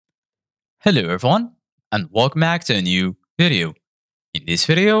Hello everyone, and welcome back to a new video. In this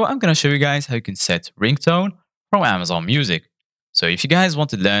video, I'm gonna show you guys how you can set ringtone from Amazon Music. So if you guys want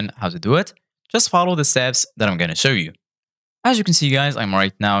to learn how to do it, just follow the steps that I'm gonna show you. As you can see guys, I'm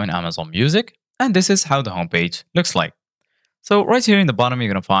right now in Amazon Music, and this is how the homepage looks like. So right here in the bottom,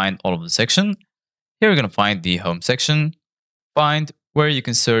 you're gonna find all of the section. Here you're gonna find the home section, find where you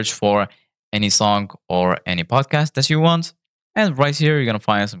can search for any song or any podcast that you want. And right here, you're going to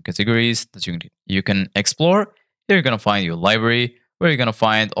find some categories that you can explore. Here, you're going to find your library, where you're going to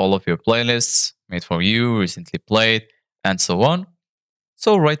find all of your playlists made for you, recently played, and so on.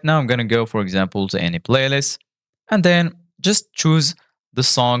 So right now, I'm going to go, for example, to any playlist, and then just choose the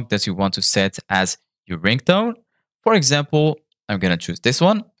song that you want to set as your ringtone. For example, I'm going to choose this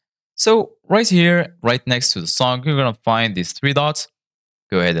one. So right here, right next to the song, you're going to find these three dots.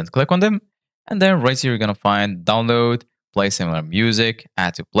 Go ahead and click on them. And then right here, you're going to find download, play similar music,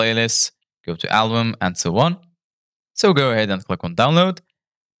 add to playlists, go to album, and so on. So go ahead and click on download.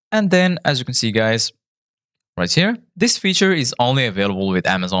 And then as you can see, guys, right here, this feature is only available with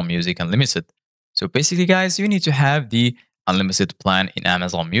Amazon Music Unlimited. So basically, guys, you need to have the unlimited plan in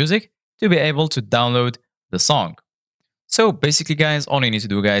Amazon Music to be able to download the song. So basically, guys, all you need to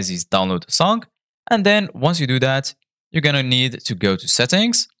do, guys, is download the song. And then once you do that, you're going to need to go to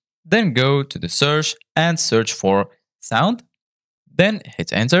settings, then go to the search and search for sound, then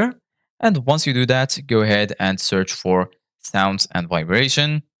hit enter. And once you do that, go ahead and search for sounds and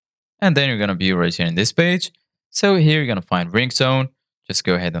vibration. And then you're going to be right here in this page. So here you're going to find ringtone. Just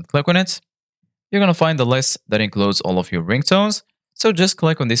go ahead and click on it. You're going to find the list that includes all of your ringtones. So just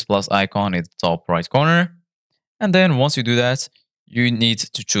click on this plus icon in the top right corner. And then once you do that, you need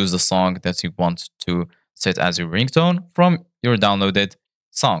to choose the song that you want to set as your ringtone from your downloaded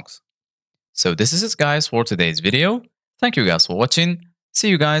songs. So this is it guys for today's video. Thank you guys for watching. See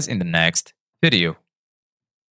you guys in the next video.